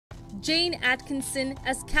Jayne Atkinson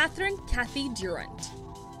as Cathy Durant.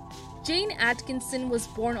 Jayne Atkinson was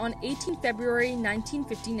born on 18 February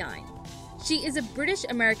 1959. She is a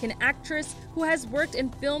British-American actress who has worked in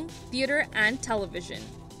film, theater, and television.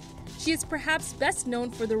 She is perhaps best known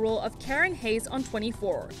for the role of Karen Hayes on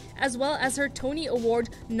 24, as well as her Tony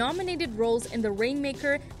Award-nominated roles in The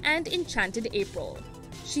Rainmaker and Enchanted April.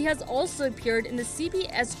 She has also appeared in the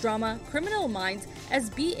CBS drama Criminal Minds as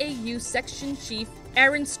BAU Section Chief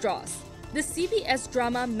Erin Strauss, the CBS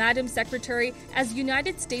drama Madam Secretary as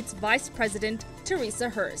United States Vice President Teresa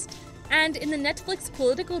Hurst, and in the Netflix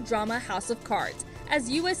political drama House of Cards as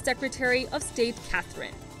U.S. Secretary of State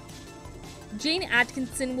Catherine. Jayne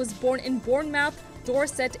Atkinson was born in Bournemouth,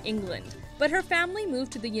 Dorset, England, but her family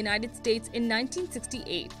moved to the United States in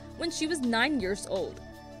 1968 when she was 9 years old.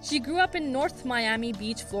 She grew up in North Miami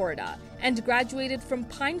Beach, Florida, and graduated from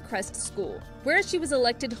Pine Crest School, where she was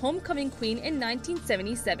elected homecoming queen in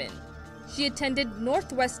 1977. She attended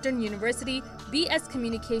Northwestern University BS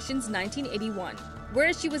Communications 1981,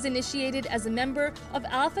 where she was initiated as a member of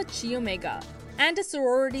Alpha Chi Omega and a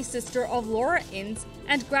sorority sister of Laura Innes,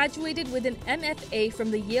 and graduated with an MFA from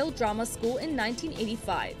the Yale Drama School in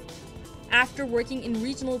 1985. After working in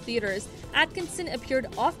regional theaters, Atkinson appeared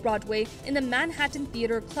off-Broadway in the Manhattan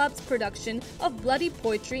Theatre Club's production of Bloody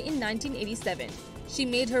Poetry in 1987. She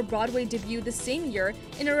made her Broadway debut the same year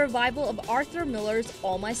in a revival of Arthur Miller's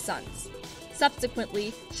All My Sons.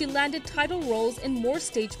 Subsequently, she landed title roles in more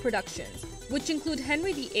stage productions, which include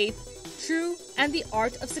Henry VIII, True, and The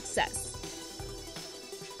Art of Success.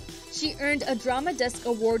 She earned a Drama Desk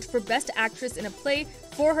Award for Best Actress in a Play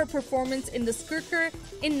for her performance in The Skirker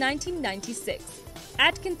in 1996.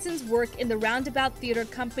 Atkinson's work in the Roundabout Theatre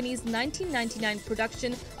Company's 1999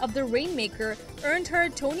 production of The Rainmaker earned her a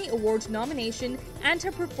Tony Award nomination, and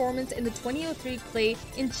her performance in the 2003 play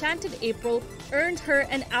Enchanted April earned her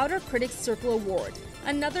an Outer Critics Circle Award,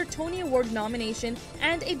 another Tony Award nomination,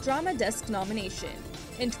 and a Drama Desk nomination.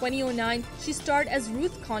 In 2009, she starred as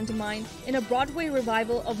Ruth Condamine in a Broadway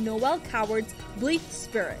revival of Noel Coward's Bleak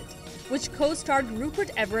Spirit, which co-starred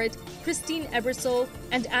Rupert Everett, Christine Ebersole,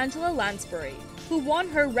 and Angela Lansbury, who won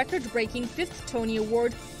her record-breaking 5th Tony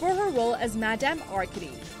Award for her role as Madame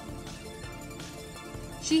Arcady.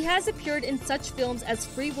 She has appeared in such films as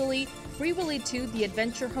Free Willy 2, The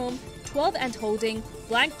Adventure Home, 12 and Holding,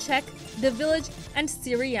 Blank Check, The Village, and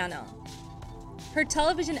Syriana. Her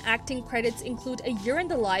television acting credits include A Year in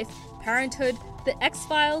the Life, Parenthood, The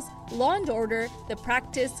X-Files, Law & Order, The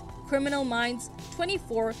Practice, Criminal Minds,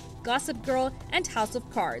 24, Gossip Girl, and House of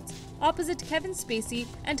Cards, opposite Kevin Spacey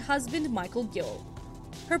and husband Michael Gill.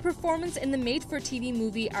 Her performance in the made-for-TV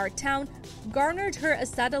movie Our Town garnered her a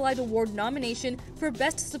Satellite Award nomination for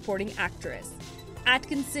Best Supporting Actress.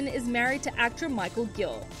 Atkinson is married to actor Michael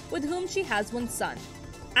Gill, with whom she has one son.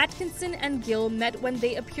 Atkinson and Gill met when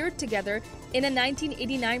they appeared together in a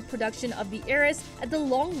 1989 production of The Heiress at the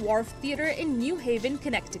Long Wharf Theatre in New Haven,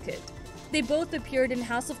 Connecticut. They both appeared in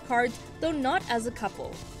House of Cards, though not as a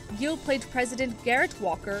couple. Gill played President Garrett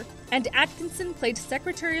Walker, and Atkinson played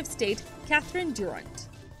Secretary of State Cathy Durant.